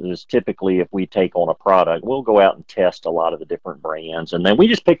do is typically if we take on a product, we'll go out and test a lot of the different brands. And then we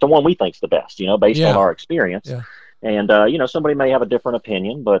just pick the one we think's the best, based on our experience. Yeah. And, somebody may have a different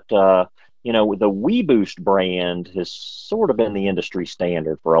opinion, but, the WeBoost brand has sort of been the industry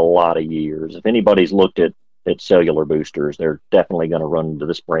standard for a lot of years. If anybody's looked at cellular boosters, they're definitely going to run into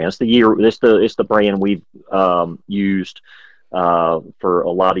this brand. It's the brand we've used for a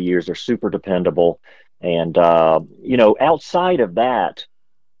lot of years. They're super dependable. And, outside of that,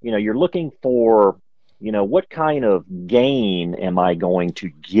 you're looking for, what kind of gain am I going to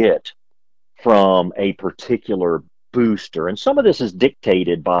get from a particular booster? And some of this is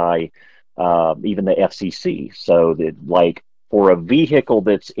dictated by even the FCC. So that, like, for a vehicle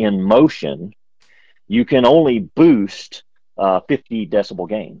that's in motion, you can only boost 50 decibel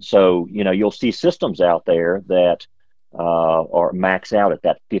gain. So, you'll see systems out there that or max out at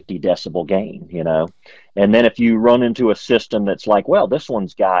that 50 decibel gain, and then if you run into a system that's like, well, this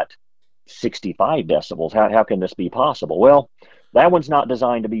one's got 65 decibels, how can this be possible? Well, that one's not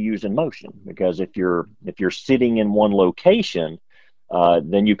designed to be used in motion, because if you're sitting in one location,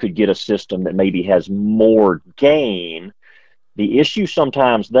 then you could get a system that maybe has more gain. The issue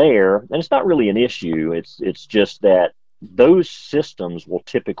sometimes there, and it's not really an issue, it's just that those systems will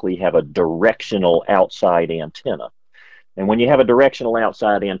typically have a directional outside antenna. And when you have a directional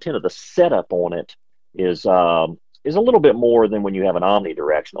outside antenna, the setup on it is a little bit more than when you have an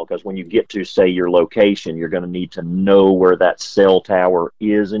omnidirectional, because when you get to, say, your location, you're going to need to know where that cell tower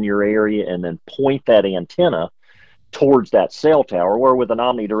is in your area and then point that antenna towards that cell tower, where with an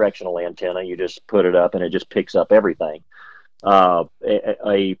omnidirectional antenna, you just put it up and it just picks up everything.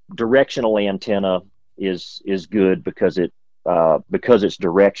 A directional antenna is good because it's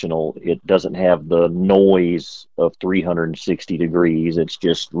directional. It doesn't have the noise of 360 degrees. It's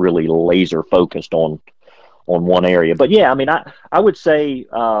just really laser focused on one area. But yeah, I would say,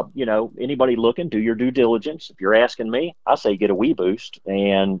 anybody looking, do your due diligence. If you're asking me, I say get a WeBoost.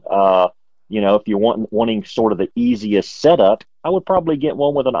 And, if you're wanting sort of the easiest setup, I would probably get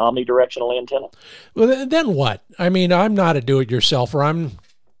one with an omnidirectional antenna. Well, then what? I'm not a do-it-yourselfer. I'm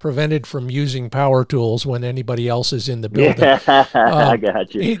prevented from using power tools when anybody else is in the building. Yeah, I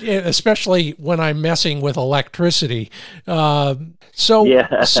got you. Especially when I'm messing with electricity. So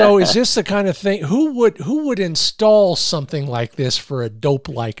is this the kind of thing? Who would install something like this for a dope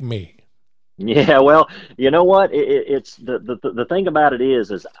like me? Yeah, well, you know what? It's the thing about it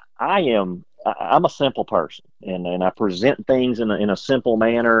is I'm a simple person, and I present things in a simple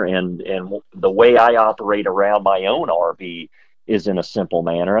manner, and the way I operate around my own RV is in a simple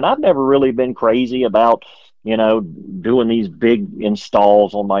manner. And I've never really been crazy about, doing these big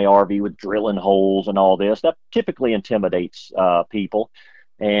installs on my RV with drilling holes and all this. That typically intimidates people,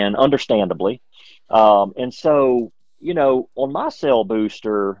 and understandably. And so, on my cell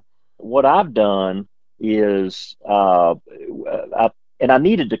booster, what I've done is, and I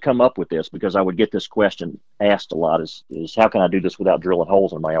needed to come up with this because I would get this question asked a lot, is how can I do this without drilling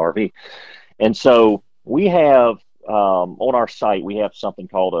holes in my RV? And so we have, on our site, we have something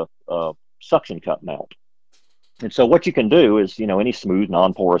called a suction cup mount. And so what you can do is, any smooth,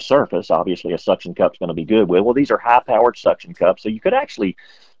 non-porous surface, obviously a suction cup is going to be good with. Well, these are high-powered suction cups, so you could actually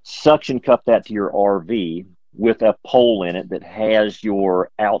suction cup that to your RV with a pole in it that has your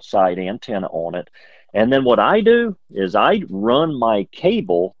outside antenna on it. And then what I do is I run my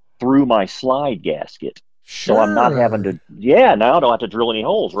cable through my slide gasket. Sure. So I'm not having to, now I don't have to drill any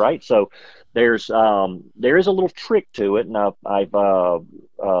holes, right? So there is a little trick to it, and I've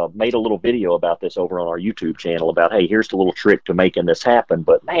made a little video about this over on our YouTube channel about, hey, here's the little trick to making this happen.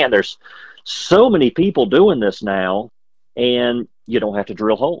 But man, there's so many people doing this now, and you don't have to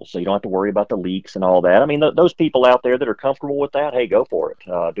drill holes, so you don't have to worry about the leaks and all that. I mean, those people out there that are comfortable with that, hey, go for it.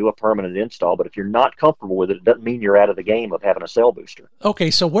 Do a permanent install. But if you're not comfortable with it, it doesn't mean you're out of the game of having a cell booster. Okay,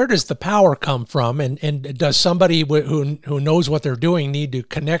 so where does the power come from? And does somebody who knows what they're doing need to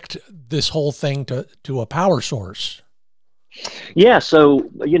connect this whole thing to a power source? Yeah, so,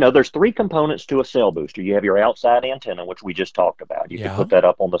 there's three components to a cell booster. You have your outside antenna, which we just talked about. You can put that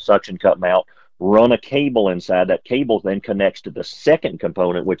up on the suction cup mount, run a cable inside. That cable then connects to the second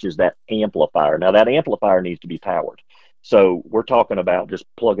component, which is that amplifier. Now, that amplifier needs to be powered. So we're talking about just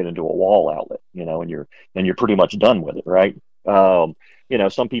plug it into a wall outlet, and you're pretty much done with it, right?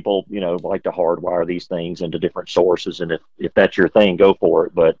 Some people, like to hardwire these things into different sources, and if that's your thing, go for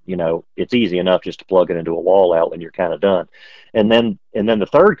it. But, it's easy enough just to plug it into a wall outlet and you're kind of done. And then the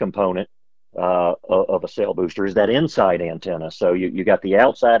third component of a cell booster is that inside antenna. So you got the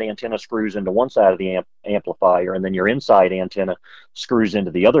outside antenna screws into one side of the amplifier, and then your inside antenna screws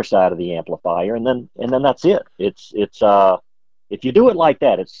into the other side of the amplifier, and then that's it. It's if you do it like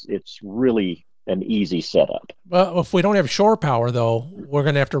that, it's really an easy setup. Well, if we don't have shore power, though, we're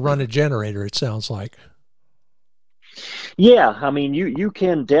going to have to run a generator, it sounds like. Yeah, I mean, you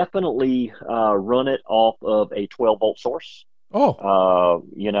can definitely run it off of a 12-volt source. Oh,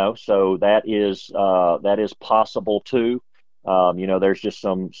 so that is possible too. There's just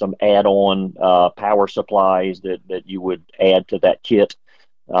some add-on power supplies that you would add to that kit,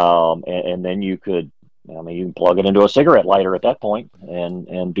 and then you could plug it into a cigarette lighter at that point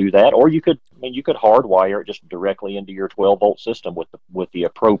and do that, or you could hardwire it just directly into your 12-volt system with the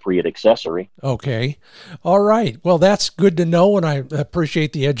appropriate accessory. Okay. All right. Well, that's good to know, and I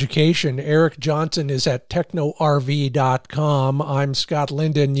appreciate the education. Eric Johnson is at technorv.com. I'm Scott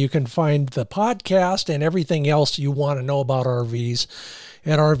Linden. You can find the podcast and everything else you want to know about RVs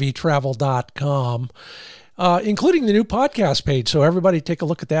at rvtravel.com. Including the new podcast page. So everybody take a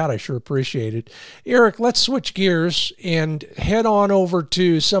look at that. I sure appreciate it. Eric, let's switch gears and head on over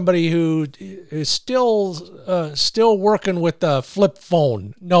to somebody who is still working with the flip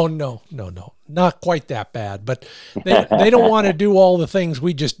phone. No, not quite that bad, but they don't want to do all the things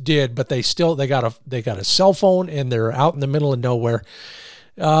we just did, but they got a cell phone and they're out in the middle of nowhere.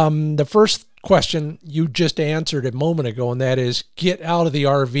 The first question you just answered a moment ago, and that is get out of the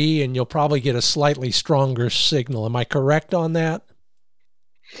RV and you'll probably get a slightly stronger signal. Am I correct on that?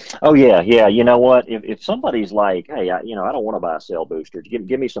 Oh yeah. You know what? If somebody's like, hey, I don't want to buy a cell booster,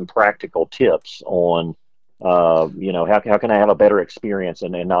 give me some practical tips on, how can I have a better experience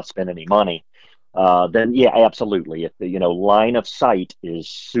and not spend any money? Then yeah, absolutely. If line of sight is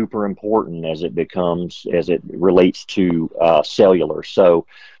super important as it relates to cellular. So,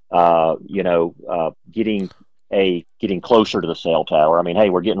 getting closer to the cell tower. I mean, hey,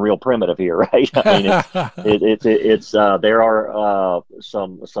 we're getting real primitive here, right? I mean, there are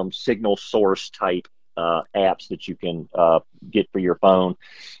some signal source type apps that you can get for your phone,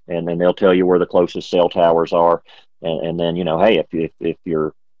 and then they'll tell you where the closest cell towers are. And then, hey, if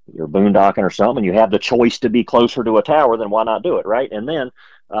you're boondocking or something, you have the choice to be closer to a tower, then why not do it, right? And then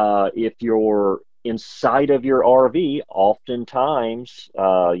if you're inside of your RV, oftentimes,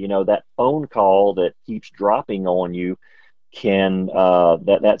 that phone call that keeps dropping on you can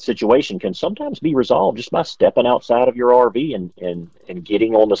that situation can sometimes be resolved just by stepping outside of your RV and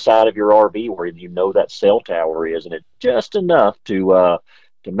getting on the side of your RV where that cell tower is, and it's just enough to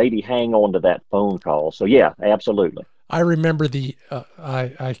maybe hang on to that phone call. So yeah, absolutely. I remember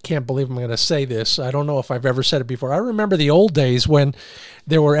I can't believe I'm going to say this. I don't know if I've ever said it before. I remember the old days when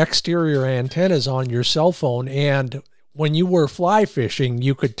there were exterior antennas on your cell phone, and when you were fly fishing,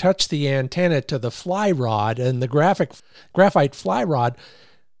 you could touch the antenna to the fly rod, and the graphite fly rod,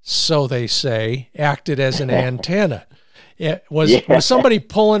 so they say, acted as an antenna. Was somebody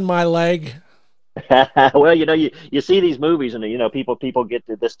pulling my leg? Well, you see these movies, and people get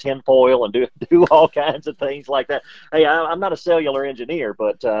to this tinfoil and do all kinds of things like that. Hey, I'm not a cellular engineer,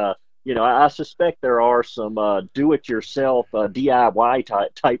 but I suspect there are some do-it-yourself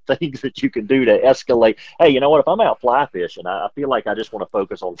DIY type things that you can do to escalate. Hey, you know what? If I'm out fly fishing, I feel like I just want to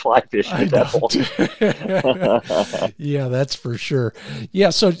focus on fly fishing at that point. Yeah, that's for sure.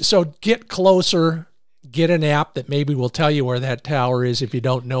 Yeah, so get closer. get an app that maybe will tell you where that tower is if you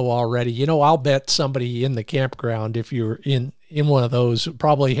don't know already. You know, I'll bet somebody in the campground, if you're in one of those,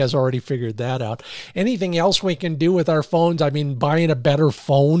 probably has already figured that out. Anything else we can do with our phones? I mean, buying a better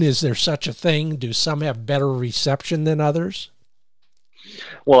phone, is there such a thing? Do some have better reception than others?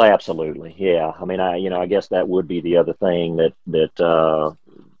 Well, absolutely. Yeah. I mean, I guess that would be the other thing that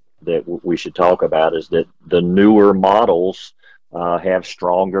we should talk about, is that the newer models have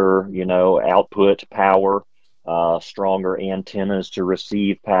stronger, output power, stronger antennas to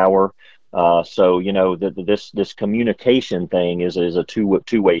receive power. So this communication thing is a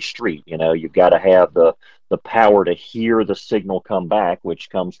two-way street. You've got to have the power to hear the signal come back, which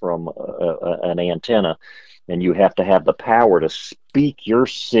comes from an antenna, and you have to have the power to speak your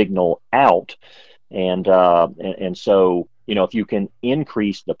signal out. And so if you can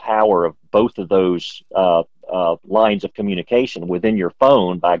increase the power of both of those lines of communication within your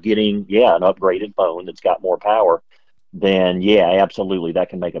phone by getting an upgraded phone that's got more power, then absolutely, that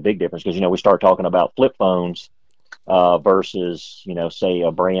can make a big difference. Because we start talking about flip phones versus say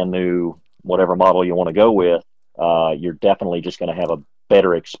a brand new whatever model you want to go with, you're definitely just going to have a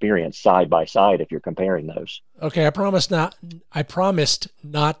better experience side by side if you're comparing those. Okay, I promised not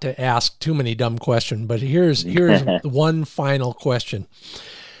to ask too many dumb questions, but here's one final question.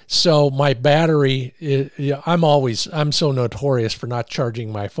 So my battery, I'm so notorious for not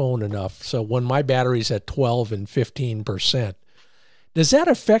charging my phone enough. So when my battery's at 12 and 15%, does that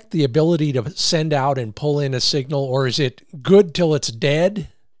affect the ability to send out and pull in a signal, or is it good till it's dead?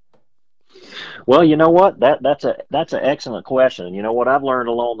 Well, you know what? That's an excellent question. You know what I've learned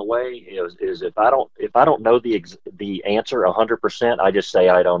along the way is if I don't know the answer 100%, I just say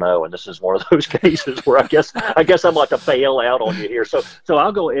I don't know. And this is one of those cases where I guess I'm like a fail out on you here. So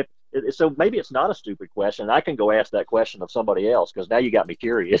I'll go so maybe it's not a stupid question. I can go ask that question of somebody else, because now you got me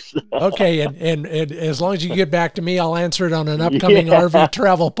curious. Okay, and as long as you get back to me, I'll answer it on an upcoming RV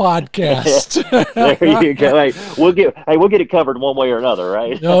travel podcast. There you go. Hey, we'll get it covered one way or another,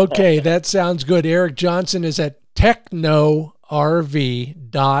 right? Okay, that sounds good. Eric Johnson is at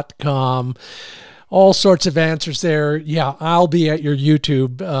technorv.com. All sorts of answers there. Yeah, I'll be at your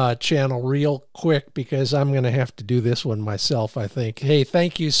YouTube channel real quick, because I'm going to have to do this one myself, I think. Hey,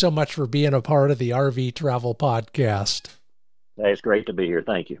 thank you so much for being a part of the RV Travel Podcast. Hey, it's great to be here.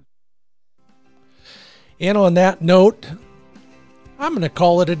 Thank you. And on that note, I'm going to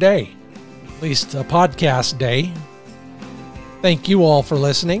call it a day, at least a podcast day. Thank you all for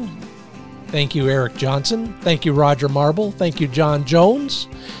listening. Thank you, Eric Johnson. Thank you, Roger Marble. Thank you, John Jones.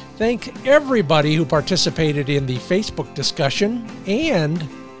 Thank everybody who participated in the Facebook discussion and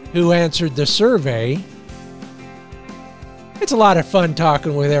who answered the survey. It's a lot of fun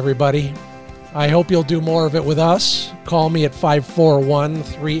talking with everybody. I hope you'll do more of it with us. Call me at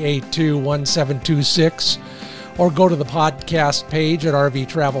 541-382-1726 or go to the podcast page at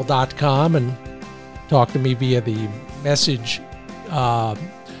rvtravel.com and talk to me via the message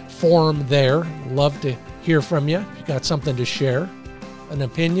form there. Love to hear from you if you got something to share. An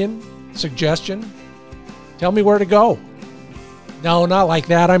opinion, suggestion, tell me where to go. No, not like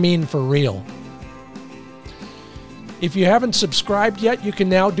that. I mean for real. If you haven't subscribed yet, you can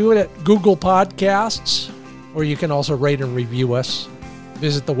now do it at Google Podcasts, or you can also rate and review us.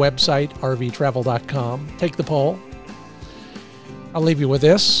 Visit the website, rvtravel.com. Take the poll. I'll leave you with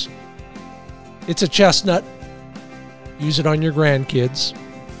this. It's a chestnut. Use it on your grandkids.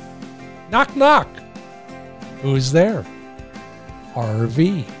 Knock, knock. Who's there?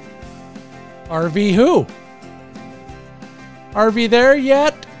 RV. RV who? RV there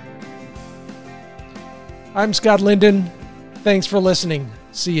yet? I'm Scott Linden. Thanks for listening.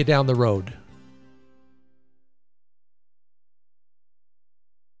 See you down the road.